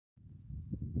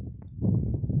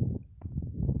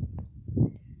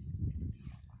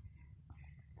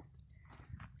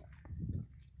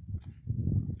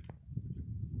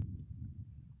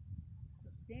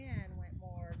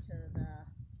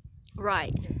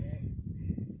Right.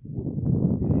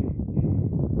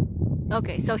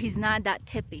 Okay, so he's not that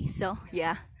tippy, so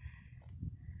yeah.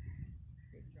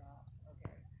 Big drop.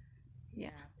 Okay. Yeah.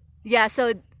 Yeah,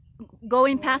 so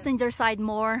going passenger side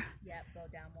more. Yep, go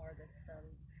down more the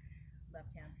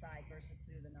left-hand side versus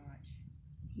through the notch.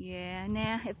 Yeah,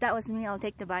 nah, if that was me, I'll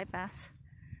take the bypass.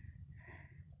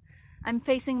 I'm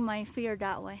facing my fear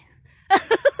that way.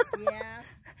 Yeah.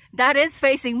 That is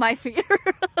facing my fear.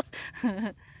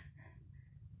 Yeah,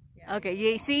 Okay,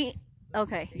 you see?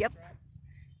 Okay, yep.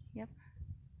 Yep.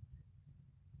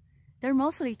 They're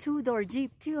mostly two-door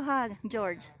Jeep too, huh,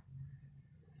 George?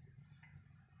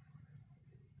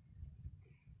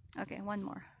 Okay, one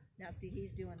more. Now see,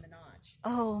 he's doing the notch.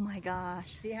 Oh my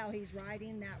gosh. See how he's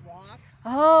riding that rock?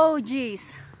 Oh,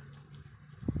 geez.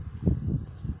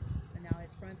 And now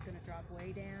his front's going to drop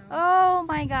way down. Oh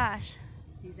my gosh.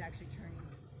 He's actually turning.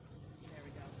 There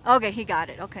we go. Okay, he got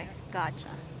it. Okay, gotcha.